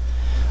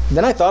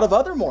 Then I thought of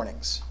other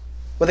mornings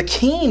with a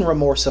keen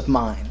remorse of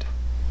mind,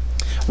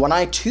 when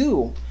I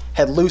too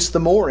had loosed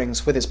the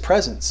moorings with His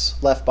presence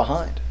left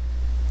behind.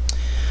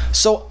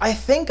 So I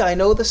think I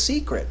know the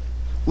secret,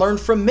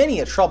 learned from many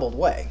a troubled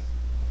way.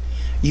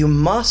 You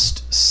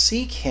must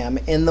seek Him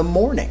in the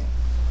morning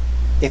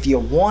if you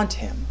want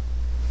Him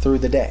through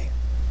the day.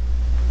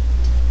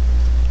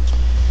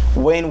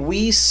 When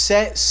we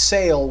set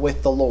sail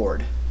with the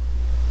Lord,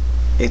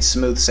 it's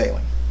smooth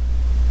sailing.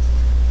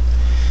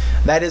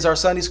 That is our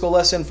Sunday school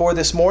lesson for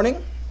this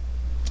morning.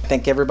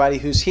 Thank everybody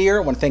who's here.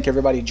 I want to thank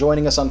everybody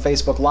joining us on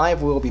Facebook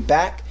Live. We will be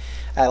back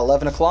at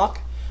 11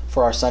 o'clock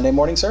for our Sunday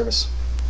morning service.